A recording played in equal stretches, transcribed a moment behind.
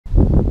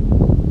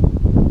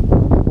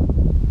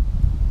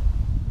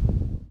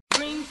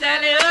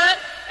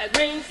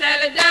green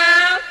Sally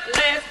down,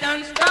 last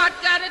done start,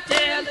 got a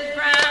tail that's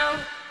brown.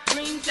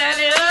 Green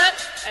Sally up,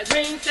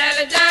 green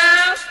Sally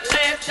down,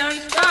 last done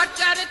start,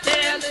 got a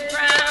tail that's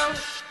brown.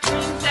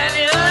 Green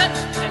Sally up,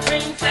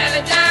 green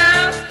Sally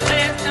down,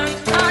 last done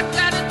start,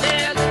 got a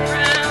tail that's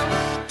brown.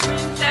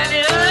 Green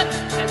Sally up,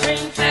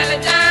 green Sally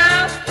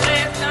down,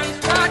 last done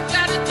start,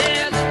 got a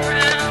tail that's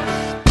brown.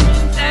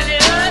 Green Sally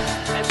up,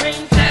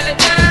 green Sally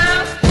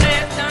down,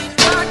 last done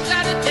start,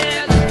 got a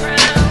tail that's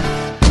brown.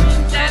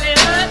 Green Sally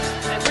up,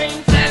 green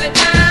Sally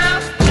down,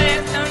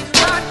 last done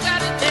start,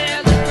 got a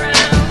tail that's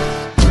brown.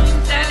 Green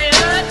Sally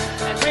up,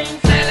 green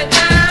Sally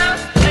down,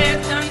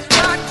 last done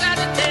start, got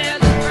a tail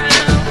that's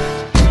brown.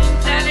 Green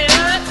Sally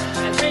up,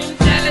 green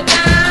Sally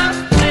down,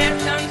 last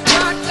done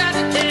start, got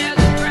a tail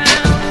that's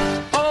brown.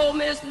 Oh,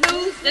 Miss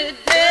Lucy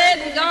dead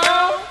and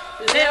gone,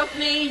 left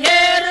me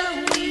here to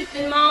weep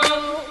and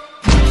moan.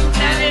 Green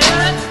Sally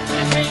up,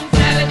 green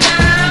Sally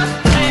down,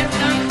 last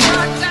done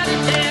start, got a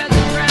tail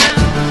that's brown.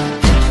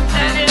 Green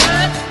Sally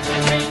up,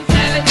 green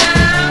Sally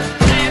down,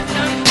 last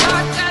done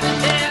start, got a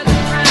tail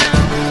that's brown.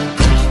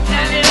 Green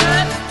Sally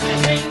up,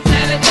 green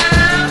Sally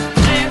down,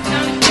 last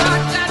done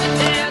start, got a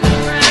tail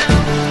that's brown.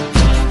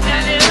 Green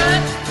Sally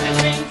up,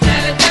 green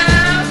Sally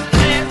down,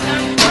 last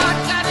done start,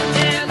 got a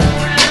tail that's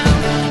brown.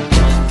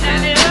 Green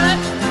Sally up,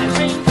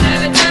 green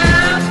Sally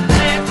down,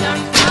 last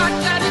done start,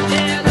 got a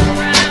tail that's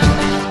brown.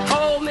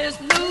 Oh, Miss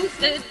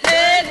Lucy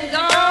dead and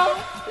gone,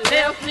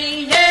 left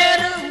me here